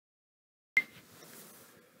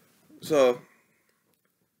So,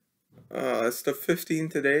 it's the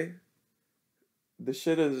 15th today.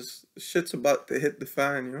 Shit's about to hit the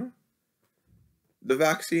fan, you know? The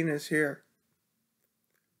vaccine is here.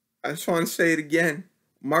 I just want to say it again.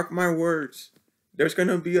 Mark my words. There's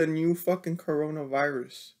gonna be a new fucking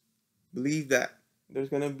coronavirus. Believe that. There's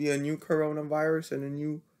gonna be a new coronavirus and a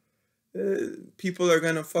new... people are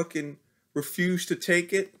gonna fucking refuse to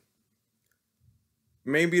take it.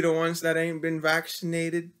 Maybe the ones that ain't been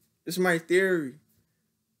vaccinated. This is my theory.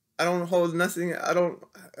 I don't hold nothing. I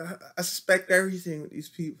suspect everything with these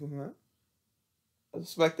people, man. I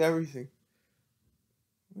suspect everything.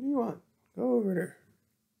 What do you want? Go over there.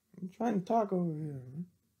 I'm trying to talk over here, man.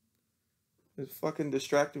 It's fucking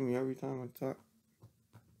distracting me every time I talk.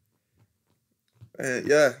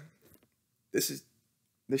 Yeah.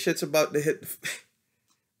 The shit's about to hit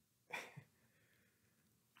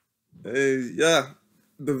yeah.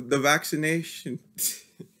 The vaccination.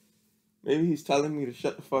 Maybe he's telling me to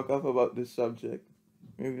shut the fuck up about this subject.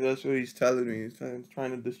 Maybe that's what he's telling me. He's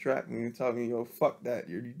trying to distract me and tell me, yo, fuck that.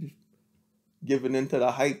 You're just giving into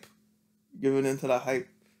the hype. Giving into the hype.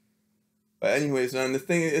 But anyways, man, the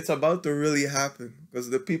thing, it's about to really happen.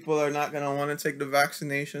 Because the people are not going to want to take the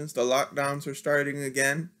vaccinations. The lockdowns are starting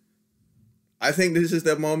again. I think this is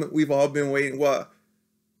the moment we've all been waiting. Well,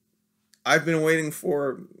 I've been waiting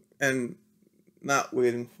for and not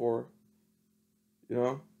waiting for. You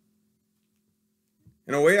know?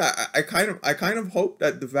 In a way, I kind of hope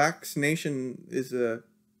that the vaccination is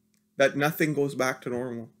that nothing goes back to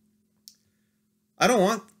normal. I don't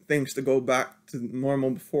want things to go back to normal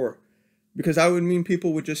before, because that would mean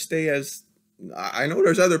people would just stay as... I know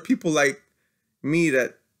there's other people like me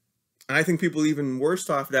that, and I think people even worse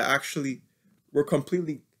off that actually were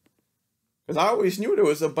completely... Because I always knew there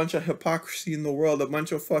was a bunch of hypocrisy in the world, a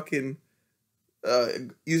bunch of fucking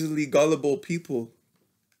easily gullible people.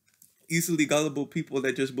 Easily gullible people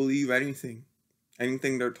that just believe anything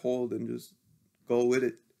they're told and just go with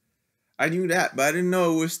it. I knew that, but I didn't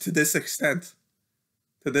know it was to this extent,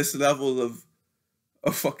 to this level of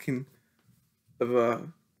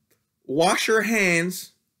wash your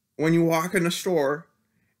hands when you walk in a store,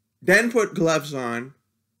 then put gloves on.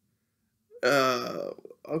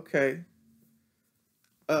 Okay.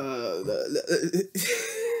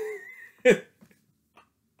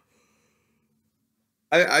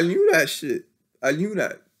 I knew that shit. I knew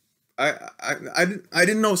that. I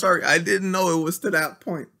didn't know, sorry. I didn't know it was to that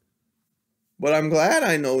point. But I'm glad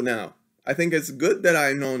I know now. I think it's good that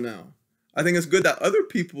I know now. I think it's good that other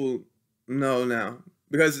people know now.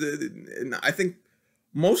 Because I think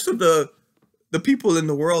most of the people in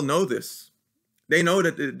the world know this. They know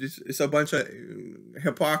that it's a bunch of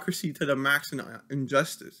hypocrisy to the max and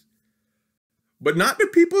injustice. But not the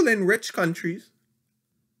people in rich countries.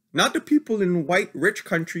 Not the people in white rich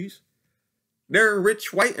countries. They're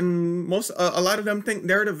rich white, and a lot of them think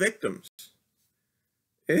they're the victims.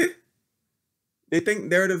 They think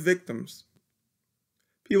they're the victims.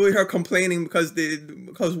 People here complaining because they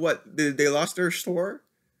lost their store.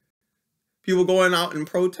 People going out and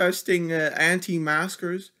protesting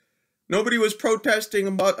anti-maskers. Nobody was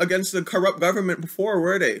protesting against the corrupt government before,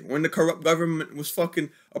 were they? When the corrupt government was fucking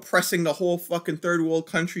oppressing the whole fucking third world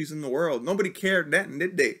countries in the world. Nobody cared then,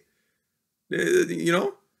 did they? You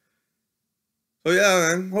know? So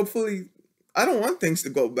yeah, man, hopefully, I don't want things to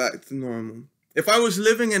go back to normal. If I was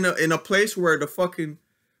living in a place where the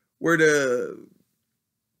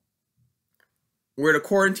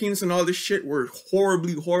quarantines and all this shit were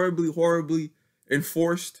horribly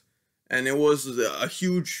enforced, and it was a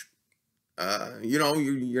huge... you know,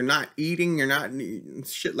 you're not eating,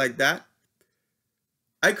 shit like that.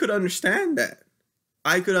 I could understand that.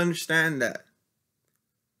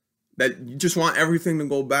 That you just want everything to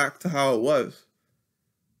go back to how it was.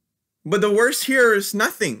 But the worst here is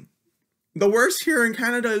nothing. The worst here in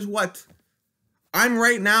Canada is what? I'm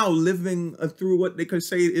right now living through what they could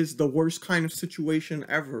say is the worst kind of situation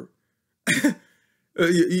ever.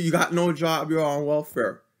 You got no job, you're on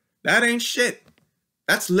welfare. That ain't shit.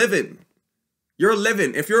 That's living. You're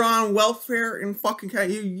living. If you're on welfare in fucking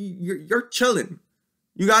Canada, you're chilling.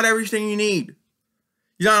 You got everything you need.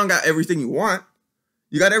 You don't got everything you want.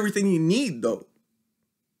 You got everything you need, though.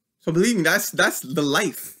 So believe me, that's the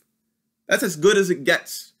life. That's as good as it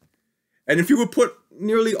gets. And if you would put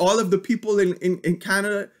nearly all of the people in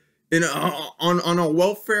Canada on a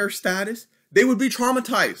welfare status, they would be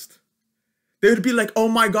traumatized. They would be like, oh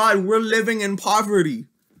my God, we're living in poverty.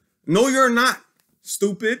 No, you're not,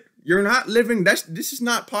 stupid. You're not living. This is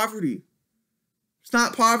not poverty. It's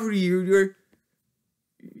not poverty. You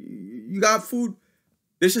got food.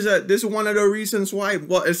 This is one of the reasons why.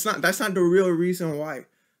 Well, it's not. That's not the real reason why.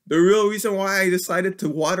 The real reason why I decided to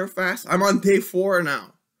water fast, I'm on day 4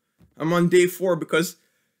 now. I'm on day 4 because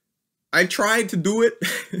I tried to do it.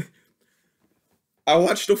 I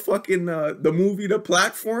watched the fucking the movie The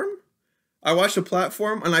Platform. I watched The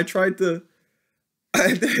Platform and I tried to.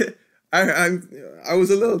 I I, I was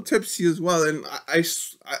a little tipsy as well, and I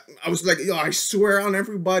was like, yo, I swear on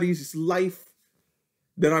everybody's life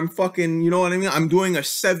that I'm fucking, you know what I mean? I'm doing a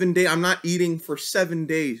 7-day. I'm not eating for 7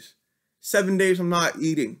 days. 7 days I'm not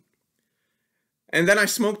eating. And then I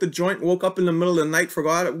smoked a joint, woke up in the middle of the night,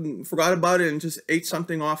 forgot about it, and just ate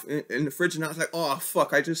something off in the fridge. And I was like, oh,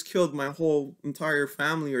 fuck, I just killed my whole entire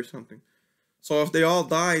family or something. So if they all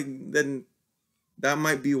die, then that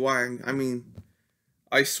might be why. I mean,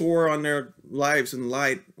 I swore on their lives and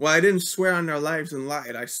lied. Well, I didn't swear on their lives and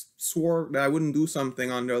lied. I swore that I wouldn't do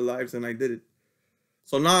something on their lives, and I did it.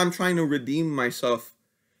 So now I'm trying to redeem myself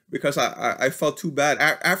because I felt too bad.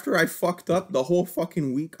 After I fucked up the whole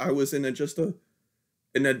fucking week, I was in a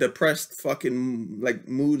depressed fucking like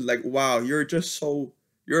mood. Like, wow, you're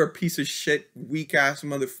a piece of shit, weak ass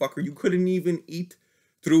motherfucker. You couldn't even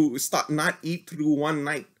not eat through one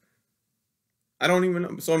night. I don't even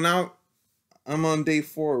know. So now I'm on day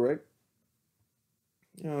 4, right?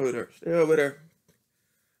 Stay over there.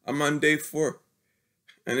 I'm on day 4.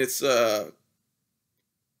 And it's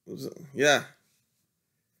yeah.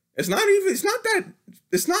 It's not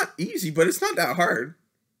easy, but it's not that hard.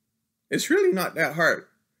 It's really not that hard.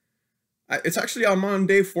 It's actually, I'm on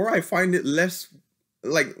day 4. I find it less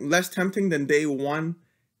tempting than day 1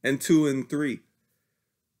 and 2 and 3.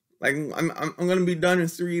 Like I'm gonna be done in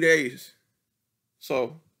 3 days.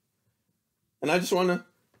 So, and I just wanna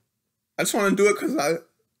do it because I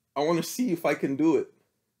wanna see if I can do it.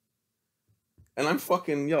 And I'm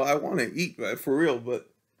fucking, I wanna eat, right, for real,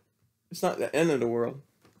 but it's not the end of the world.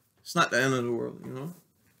 It's not the end of the world, you know?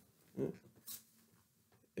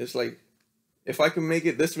 It's like, if I can make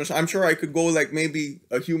it this much, I'm sure I could go, like, maybe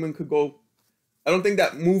a human could go. I don't think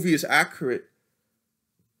that movie is accurate.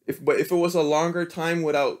 But if it was a longer time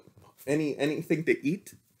without anything to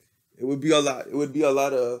eat, it would be a lot. It would be a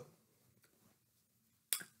lot of.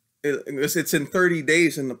 It's in 30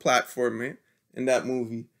 days in The Platform, man, in that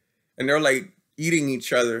movie, and they're like eating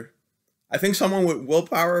each other. I think someone with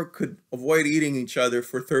willpower could avoid eating each other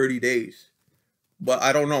for 30 days, but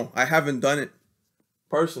I don't know. I haven't done it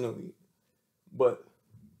personally, but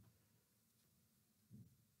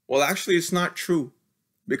well, actually, it's not true,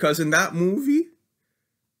 because in that movie,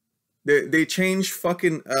 they changed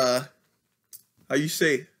fucking how you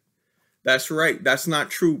say. That's right. That's not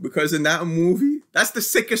true, because in that movie, that's the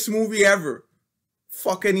sickest movie ever.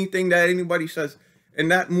 Fuck anything that anybody says. In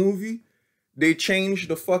that movie, they changed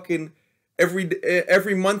the fucking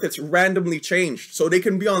every month. It's randomly changed, so they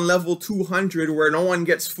can be on level 200 where no one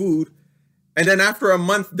gets food, and then after a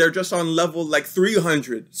month they're just on level like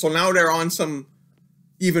 300. So now they're on some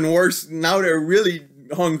even worse. Now they're really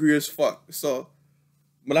hungry as fuck. So,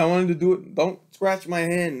 but I wanted to do it. Don't scratch my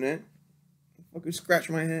hand, man. Fucking scratch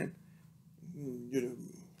my hand.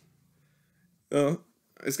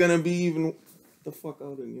 It's gonna be even the fuck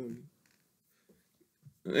out of you.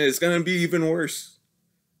 It's gonna be even worse.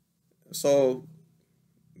 So,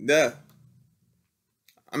 yeah.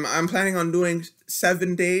 I'm planning on doing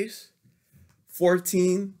 7 days,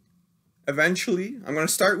 14. Eventually, I'm gonna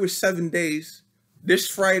start with 7 days. This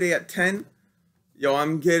Friday at 10,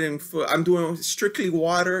 I'm doing strictly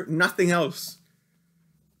water, nothing else.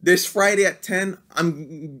 This Friday at 10,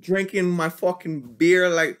 I'm drinking my fucking beer,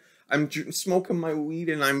 like I'm smoking my weed,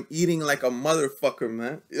 and I'm eating like a motherfucker,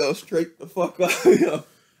 man. Straight the fuck up.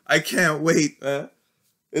 I can't wait, man.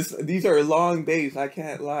 These are long days, I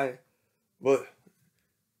can't lie. But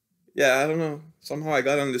yeah, I don't know. Somehow I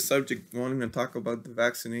got on the subject wanting to talk about the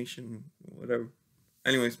vaccination, whatever.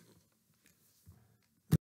 Anyways.